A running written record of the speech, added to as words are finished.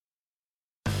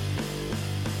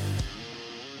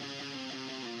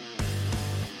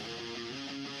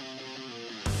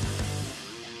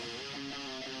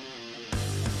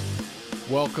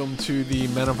Welcome to the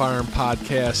Men of Iron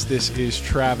podcast. This is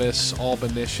Travis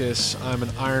Albanesius. I'm an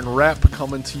Iron rep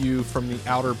coming to you from the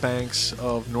Outer Banks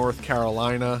of North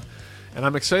Carolina. And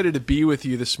I'm excited to be with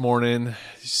you this morning,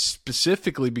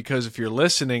 specifically because if you're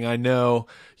listening, I know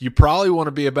you probably want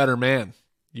to be a better man.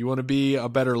 You want to be a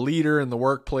better leader in the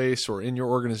workplace or in your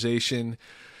organization.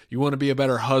 You want to be a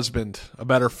better husband, a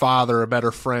better father, a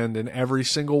better friend, and every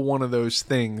single one of those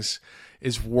things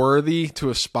is worthy to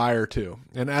aspire to.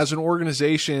 And as an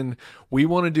organization, we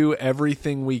want to do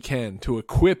everything we can to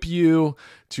equip you,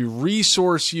 to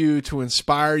resource you, to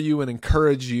inspire you and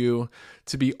encourage you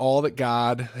to be all that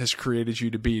God has created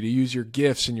you to be, to use your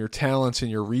gifts and your talents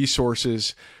and your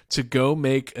resources to go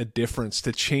make a difference,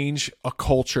 to change a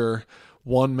culture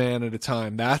one man at a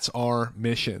time. That's our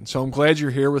mission. So I'm glad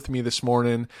you're here with me this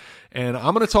morning. And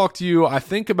I'm going to talk to you, I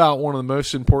think, about one of the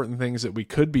most important things that we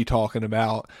could be talking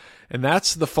about, and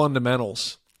that's the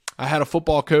fundamentals. I had a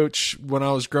football coach when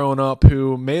I was growing up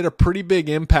who made a pretty big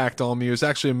impact on me. He was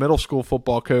actually a middle school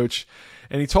football coach,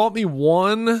 and he taught me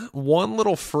one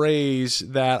little phrase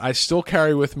that I still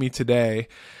carry with me today,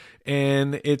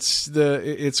 and it's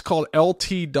called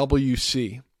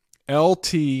LTWC.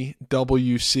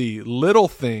 LTWC, little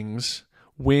things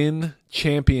win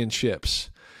championships.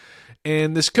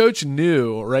 And this coach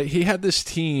knew, right? He had this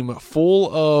team full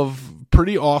of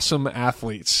pretty awesome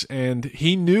athletes, and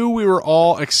he knew we were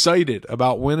all excited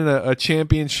about winning a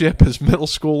championship as middle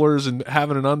schoolers and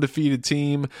having an undefeated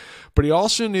team. But he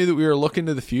also knew that we were looking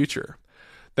to the future,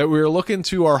 that we were looking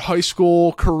to our high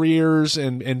school careers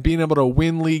and being able to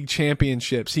win league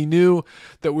championships. He knew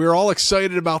that we were all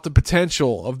excited about the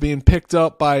potential of being picked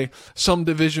up by some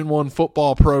Division I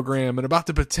football program and about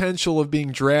the potential of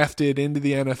being drafted into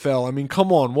the NFL. I mean,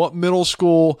 come on, what middle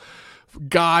school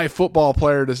guy football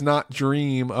player does not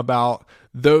dream about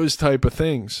those type of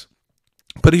things?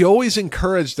 But he always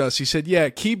encouraged us. He said, yeah,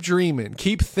 keep dreaming,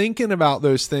 keep thinking about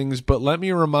those things, but let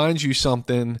me remind you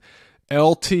something.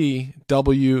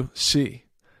 LTWC.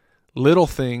 Little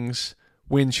things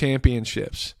win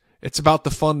championships. It's about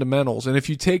the fundamentals. And if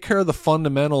you take care of the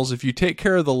fundamentals, if you take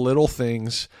care of the little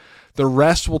things, the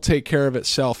rest will take care of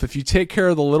itself. If you take care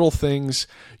of the little things,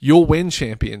 you'll win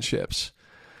championships.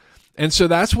 And so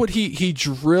that's what he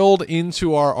drilled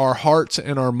into our hearts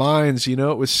and our minds. You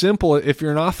know, it was simple. If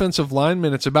you're an offensive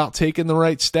lineman, it's about taking the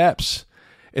right steps.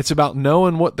 It's about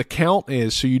knowing what the count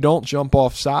is so you don't jump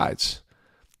off sides.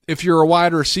 If you're a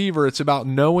wide receiver, it's about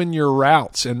knowing your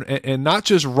routes and not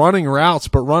just running routes,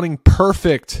 but running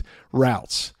perfect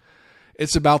routes.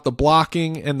 It's about the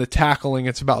blocking and the tackling.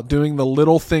 It's about doing the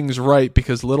little things right,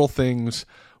 because little things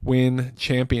win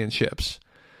championships.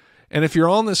 And if you're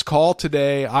on this call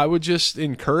today, I would just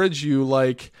encourage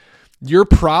you, you're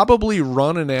probably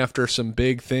running after some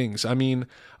big things. I mean,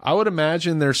 I would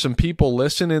imagine there's some people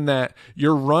listening that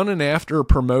you're running after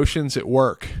promotions at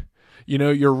work. You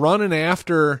know, you're running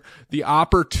after the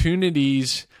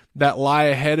opportunities that lie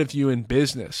ahead of you in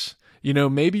business. You know,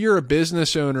 maybe you're a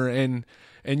business owner and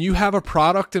you have a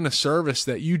product and a service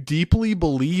that you deeply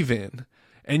believe in.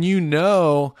 And you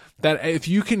know that if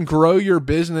you can grow your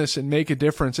business and make a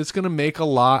difference, it's going to make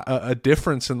a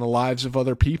difference in the lives of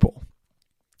other people.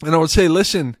 And I would say,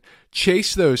 listen,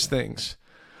 chase those things,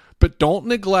 but don't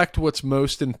neglect what's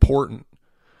most important.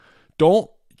 Don't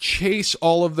chase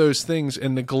all of those things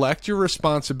and neglect your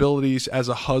responsibilities as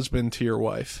a husband to your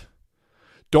wife.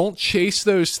 Don't chase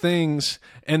those things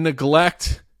and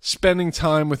neglect spending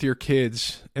time with your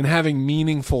kids and having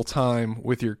meaningful time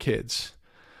with your kids.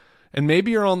 And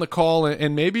maybe you're on the call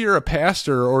and maybe you're a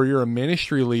pastor or you're a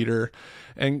ministry leader.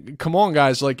 And come on,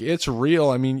 guys, it's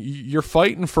real. I mean, you're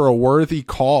fighting for a worthy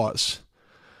cause.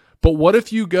 But what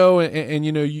if you go and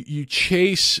you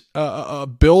chase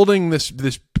building this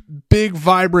big,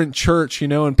 vibrant church,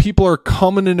 and people are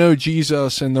coming to know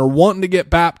Jesus and they're wanting to get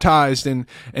baptized and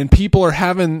people are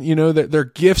having, their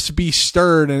gifts be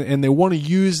stirred and they want to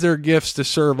use their gifts to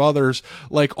serve others,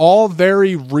 all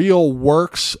very real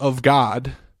works of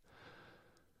God.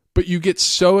 But you get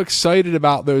so excited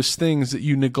about those things that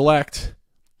you neglect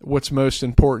what's most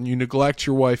important. You neglect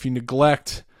your wife, you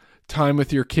neglect time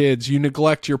with your kids, you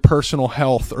neglect your personal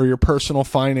health or your personal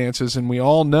finances. And we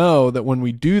all know that when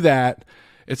we do that,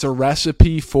 it's a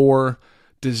recipe for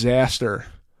disaster.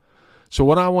 So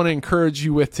what I want to encourage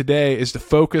you with today is to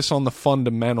focus on the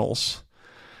fundamentals.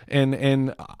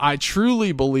 And I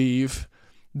truly believe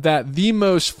that the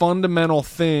most fundamental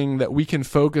thing that we can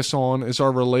focus on is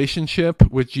our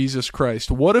relationship with Jesus Christ.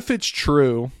 What if it's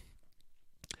true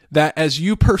that as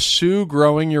you pursue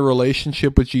growing your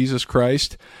relationship with Jesus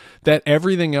Christ, that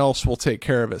everything else will take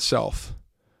care of itself?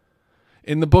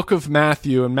 in the book of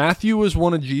Matthew, and Matthew was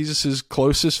one of Jesus's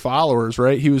closest followers,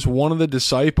 right? He was one of the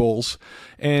disciples,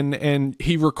 and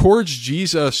he records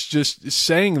Jesus just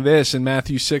saying this in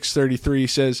Matthew 6:33. He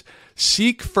says,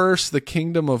 "Seek first the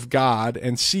kingdom of God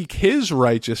and seek his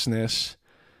righteousness,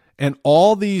 and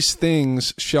all these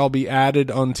things shall be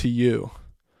added unto you."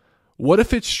 What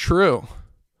if it's true?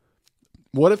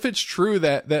 What if it's true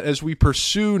that as we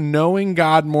pursue knowing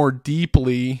God more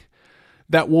deeply,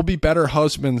 that we'll be better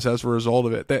husbands as a result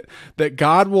of it, that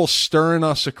God will stir in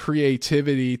us a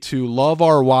creativity to love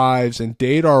our wives and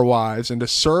date our wives and to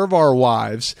serve our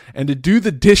wives and to do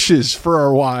the dishes for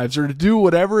our wives, or to do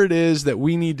whatever it is that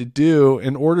we need to do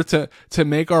in order to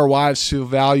make our wives feel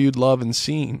valued, loved, and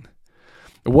seen?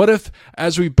 What if,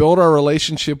 as we build our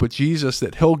relationship with Jesus,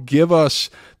 that he'll give us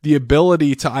the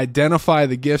ability to identify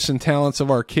the gifts and talents of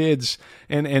our kids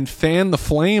and fan the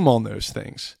flame on those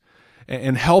things,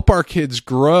 and help our kids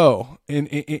grow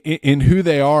in who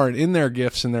they are and in their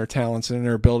gifts and their talents and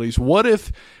their abilities? What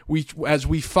if as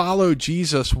we follow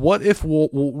Jesus, what if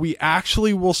we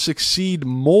actually will succeed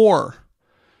more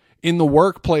in the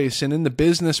workplace and in the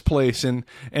business place and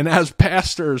as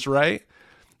pastors, right?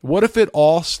 What if it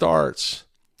all starts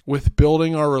with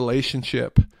building our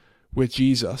relationship with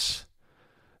Jesus?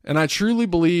 And I truly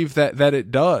believe that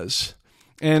it does.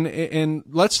 And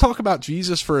let's talk about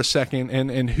Jesus for a second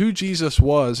and who Jesus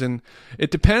was. And it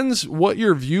depends what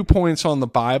your viewpoints on the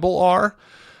Bible are.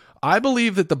 I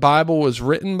believe that the Bible was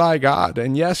written by God.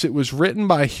 And yes, it was written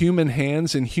by human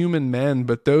hands and human men,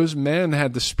 but those men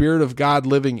had the Spirit of God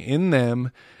living in them.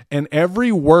 And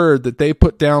every word that they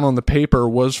put down on the paper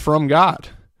was from God.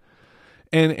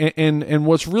 And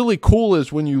what's really cool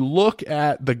is when you look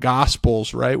at the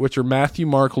Gospels, right, which are Matthew,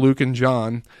 Mark, Luke, and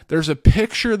John, there's a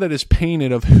picture that is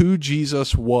painted of who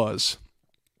Jesus was.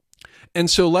 And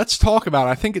so let's talk about,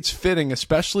 I think it's fitting,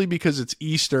 especially because it's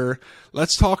Easter,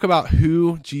 let's talk about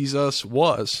who Jesus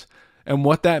was and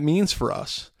what that means for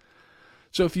us.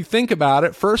 So if you think about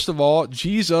it, first of all,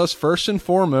 Jesus, first and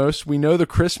foremost, we know the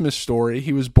Christmas story.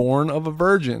 He was born of a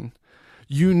virgin.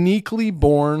 Uniquely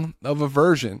born of a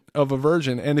virgin.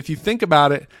 And if you think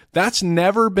about it, that's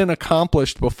never been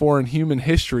accomplished before in human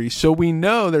history. So we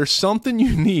know there's something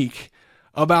unique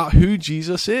about who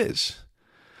Jesus is.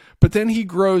 But then he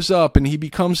grows up and he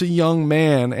becomes a young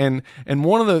man. And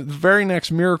one of the very next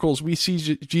miracles we see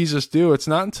Jesus do, it's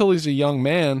not until he's a young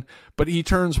man, but he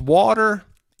turns water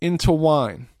into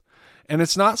wine. And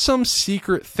it's not some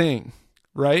secret thing,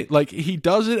 right? Like, he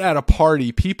does it at a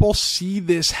party. People see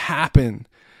this happen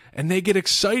and they get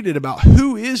excited about,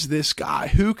 who is this guy?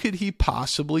 Who could he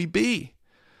possibly be?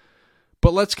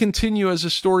 But let's continue as the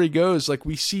story goes. Like,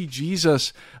 we see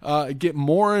Jesus get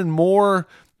more and more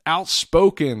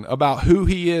outspoken about who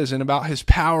he is and about his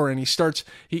power. And he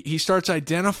starts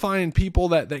identifying people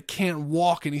that can't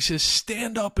walk. And he says,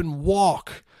 stand up and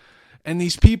walk. And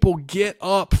these people get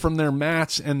up from their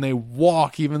mats and they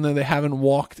walk, even though they haven't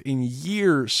walked in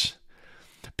years.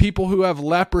 People who have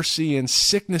leprosy and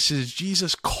sicknesses,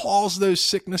 Jesus calls those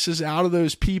sicknesses out of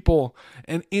those people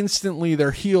and instantly they're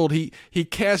healed. He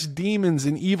casts demons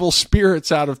and evil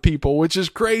spirits out of people, which is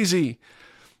crazy.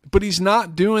 But he's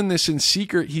not doing this in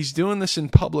secret. He's doing this in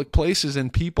public places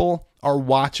and people are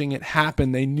watching it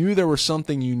happen. They knew there was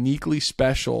something uniquely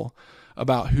special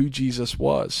about who Jesus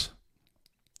was.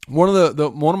 One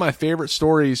of my favorite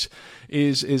stories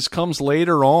is comes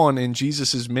later on in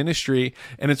Jesus' ministry,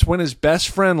 and it's when his best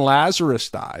friend Lazarus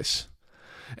dies.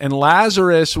 And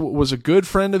Lazarus was a good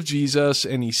friend of Jesus,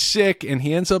 and he's sick, and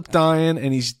he ends up dying,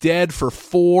 and he's dead for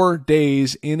 4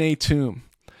 days in a tomb.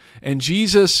 And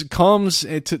Jesus comes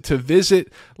to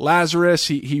visit Lazarus.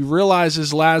 He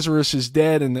realizes Lazarus is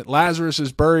dead and that Lazarus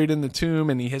is buried in the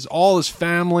tomb, and he has all his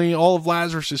family, all of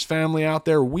Lazarus' family out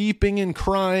there weeping and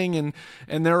crying,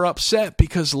 and they're upset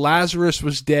because Lazarus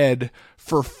was dead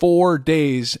for 4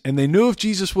 days. And they knew if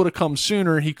Jesus would have come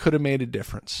sooner, he could have made a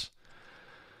difference.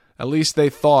 At least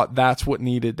they thought that's what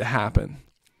needed to happen.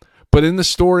 But in the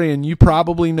story, and you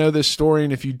probably know this story,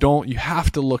 and if you don't, you have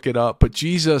to look it up. But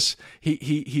Jesus,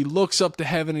 he looks up to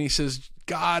heaven and he says,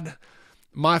 God,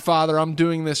 my Father, I'm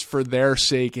doing this for their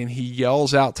sake. And he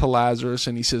yells out to Lazarus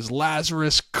and he says,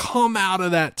 Lazarus, come out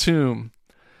of that tomb.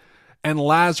 And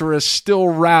Lazarus, still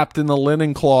wrapped in the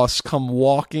linen cloths, come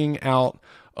walking out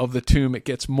of the tomb. It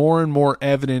gets more and more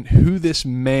evident who this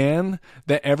man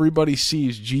that everybody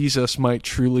sees Jesus might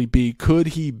truly be. Could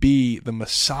he be the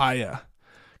Messiah?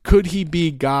 Could he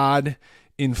be God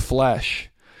in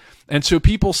flesh? And so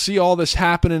people see all this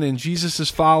happening, and Jesus'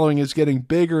 following is getting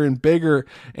bigger and bigger,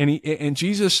 and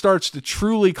Jesus starts to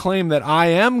truly claim that I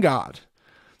am God.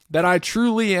 that I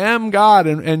truly am God,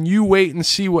 and you wait and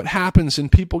see what happens,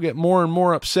 and people get more and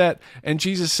more upset. And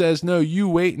Jesus says, no, you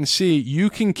wait and see. You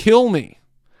can kill me,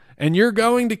 and you're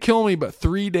going to kill me, but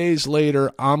 3 days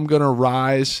later, I'm going to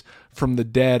rise from the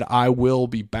dead. I will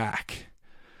be back.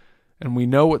 And we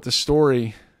know what the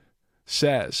story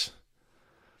says.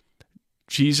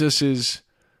 Jesus is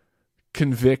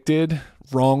convicted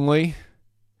wrongly,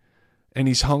 and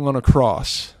he's hung on a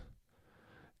cross.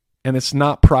 And it's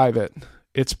not private.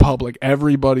 It's public.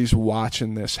 Everybody's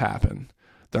watching this happen.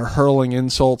 They're hurling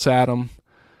insults at him.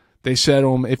 They said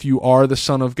to him, if you are the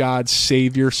Son of God,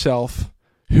 save yourself.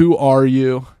 Who are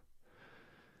you?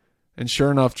 And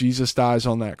sure enough, Jesus dies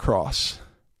on that cross.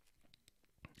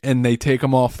 And they take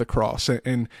him off the cross.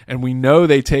 And we know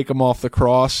they take him off the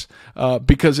cross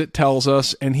because it tells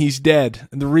us, and he's dead.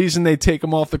 And the reason they take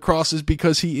him off the cross is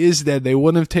because he is dead. They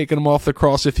wouldn't have taken him off the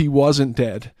cross if he wasn't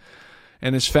dead.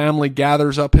 And his family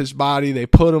gathers up his body. They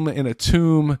put him in a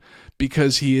tomb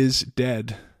because he is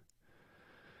dead.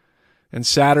 And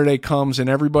Saturday comes and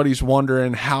everybody's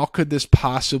wondering, how could this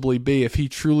possibly be? If he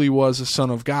truly was a Son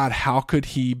of God, how could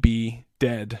he be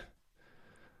dead?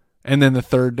 And then the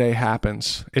third day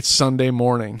happens. It's Sunday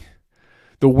morning.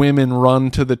 The women run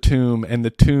to the tomb, and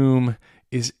the tomb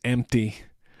is empty.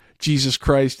 Jesus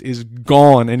Christ is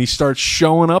gone, and he starts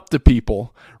showing up to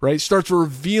people, right? Starts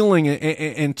revealing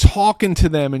and talking to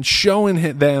them and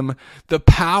showing them the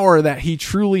power that he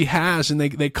truly has, and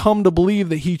they come to believe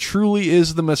that he truly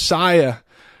is the Messiah,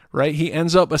 right? He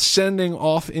ends up ascending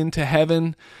off into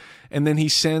heaven, and then he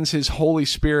sends his Holy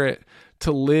Spirit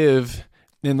to live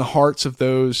in the hearts of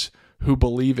those who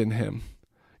believe in him.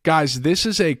 Guys, this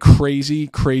is a crazy,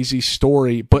 crazy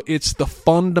story, but it's the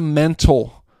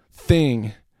fundamental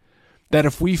thing that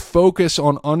if we focus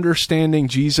on understanding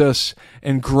Jesus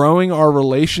and growing our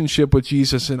relationship with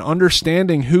Jesus and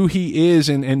understanding who he is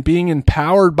and being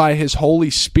empowered by his Holy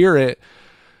Spirit,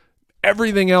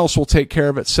 everything else will take care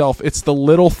of itself. It's the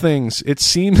little things.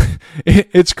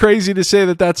 It's crazy to say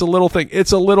that that's a little thing.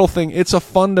 It's a little thing. It's a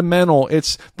fundamental.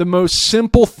 It's the most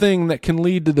simple thing that can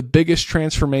lead to the biggest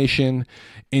transformation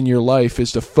in your life,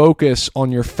 is to focus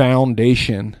on your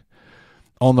foundation,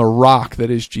 on the rock that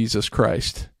is Jesus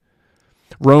Christ.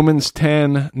 Romans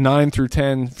 10, 9 through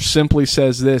 10 simply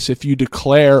says this: if you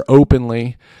declare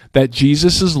openly that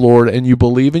Jesus is Lord and you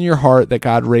believe in your heart that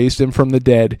God raised him from the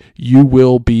dead, you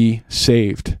will be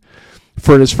saved.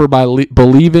 For it is by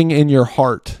believing in your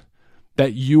heart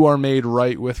that you are made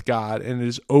right with God, and it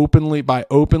is by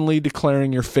openly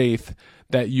declaring your faith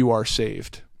that you are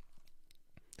saved.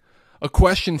 A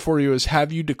question for you is,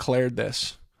 have you declared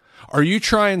this? Are you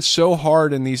trying so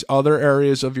hard in these other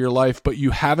areas of your life, but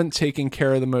you haven't taken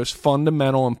care of the most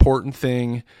fundamental, important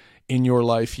thing in your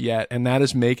life yet? And that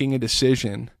is making a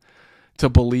decision to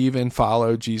believe and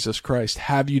follow Jesus Christ.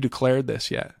 Have you declared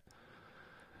this yet?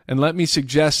 And let me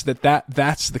suggest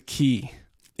that's the key.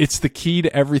 It's the key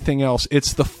to everything else.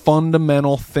 It's the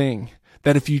fundamental thing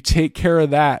that if you take care of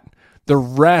that, the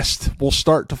rest will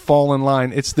start to fall in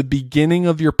line. It's the beginning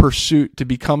of your pursuit to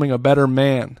becoming a better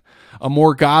man, a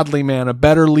more godly man, a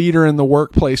better leader in the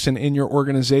workplace and in your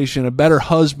organization, a better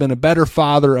husband, a better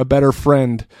father, a better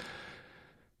friend.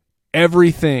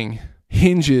 Everything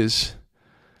hinges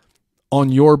on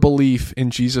your belief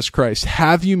in Jesus Christ.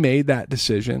 Have you made that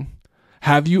decision?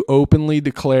 Have you openly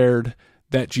declared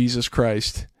that Jesus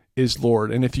Christ is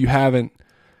Lord? And if you haven't,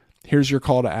 here's your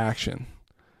call to action.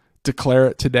 Declare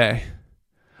it today.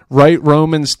 Write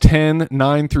Romans 10,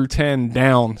 9 through 10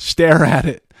 down. Stare at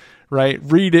it. Right?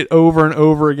 Read it over and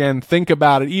over again. Think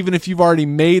about it. Even if you've already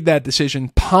made that decision,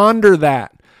 ponder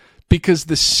that, because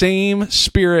the same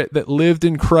Spirit that lived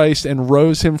in Christ and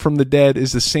rose him from the dead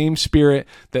is the same Spirit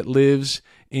that lives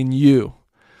in you.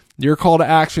 Your call to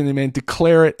action, man,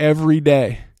 declare it every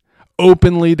day.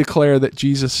 Openly declare that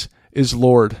Jesus is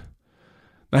Lord.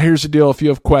 Now here's the deal. If you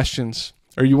have questions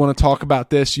or you want to talk about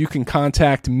this, you can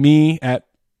contact me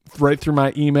right through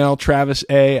my email,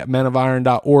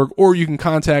 travisa@menofiron.org, or you can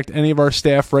contact any of our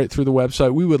staff right through the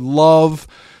website. We would love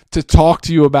to talk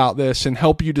to you about this and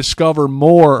help you discover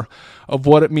more of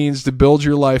what it means to build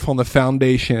your life on the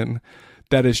foundation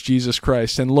that is Jesus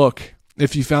Christ. And look,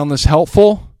 if you found this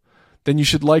helpful, then you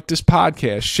should like this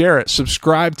podcast, share it,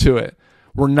 subscribe to it.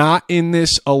 We're not in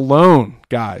this alone,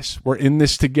 guys. We're in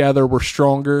this together. We're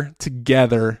stronger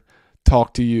together.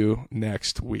 Talk to you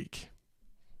next week.